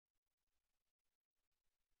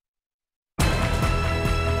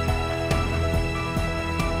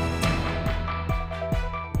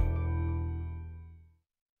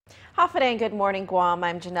Hafide, good morning, Guam.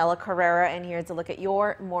 I'm Janella Carrera, and here's a look at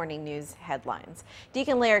your morning news headlines.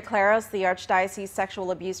 Deacon Larry Claros, the Archdiocese Sexual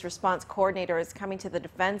Abuse Response Coordinator, is coming to the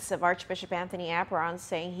defense of Archbishop Anthony Apparon,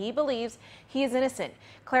 saying he believes he is innocent.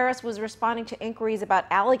 Claros was responding to inquiries about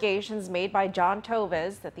allegations made by John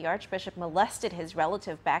Toves that the Archbishop molested his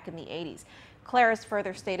relative back in the 80s. Claros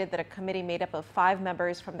further stated that a committee made up of 5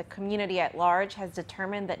 members from the community at large has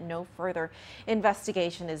determined that no further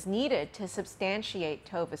investigation is needed to substantiate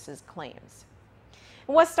Toves's claims.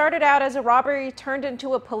 What started out as a robbery turned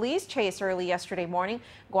into a police chase early yesterday morning.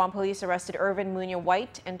 Guam police arrested Irvin Munya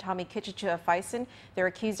White and Tommy Kichichua Faison. They're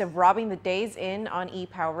accused of robbing the Days Inn on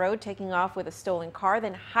Ipao Road, taking off with a stolen car,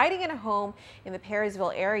 then hiding in a home in the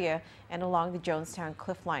Perrysville area and along the Jonestown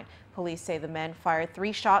Cliff Line. Police say the men fired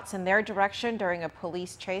 3 shots in their direction during a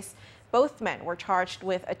police chase. Both men were charged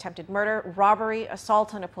with attempted murder, robbery,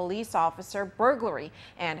 assault on a police officer, burglary,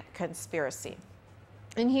 and conspiracy.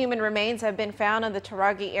 Inhuman remains have been found in the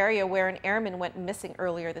Taragi area where an airman went missing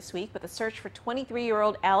earlier this week, but the search for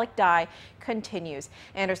 23-year-old Alec Dye continues.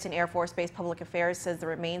 Anderson Air Force Base Public Affairs says the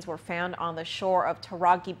remains were found on the shore of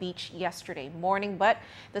Taragi Beach yesterday morning, but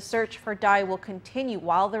the search for Dye will continue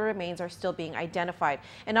while the remains are still being identified.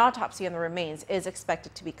 An autopsy on the remains is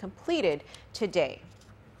expected to be completed today.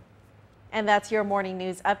 And that's your morning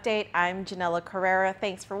news update. I'm Janella Carrera.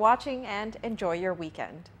 Thanks for watching and enjoy your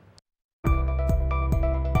weekend.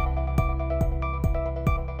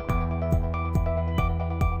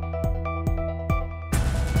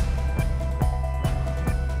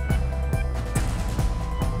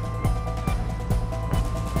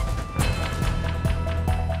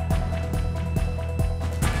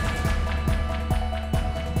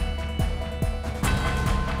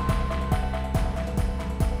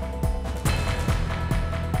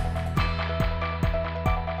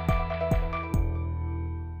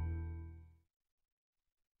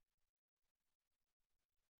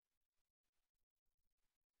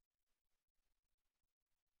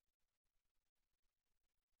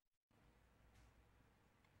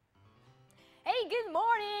 Hey, good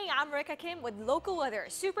morning! I'm Rika Kim with local weather.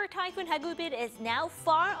 Super Typhoon Hagupit is now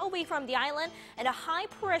far away from the island and a high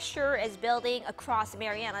pressure is building across the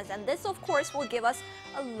Marianas, and this of course will give us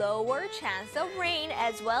a lower chance of rain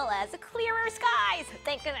as well as clearer skies.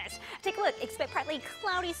 Thank goodness. Take a look. Expect partly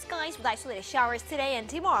cloudy skies with isolated showers today and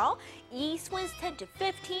tomorrow. East winds 10 to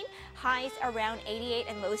 15, highs around 88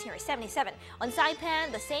 and lows here 77. On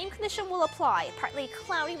Saipan, the same condition will apply. Partly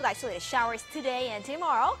cloudy with isolated showers today and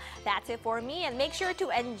tomorrow. That's it for me, and make sure to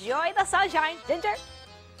enjoy the sunshine. Ginger?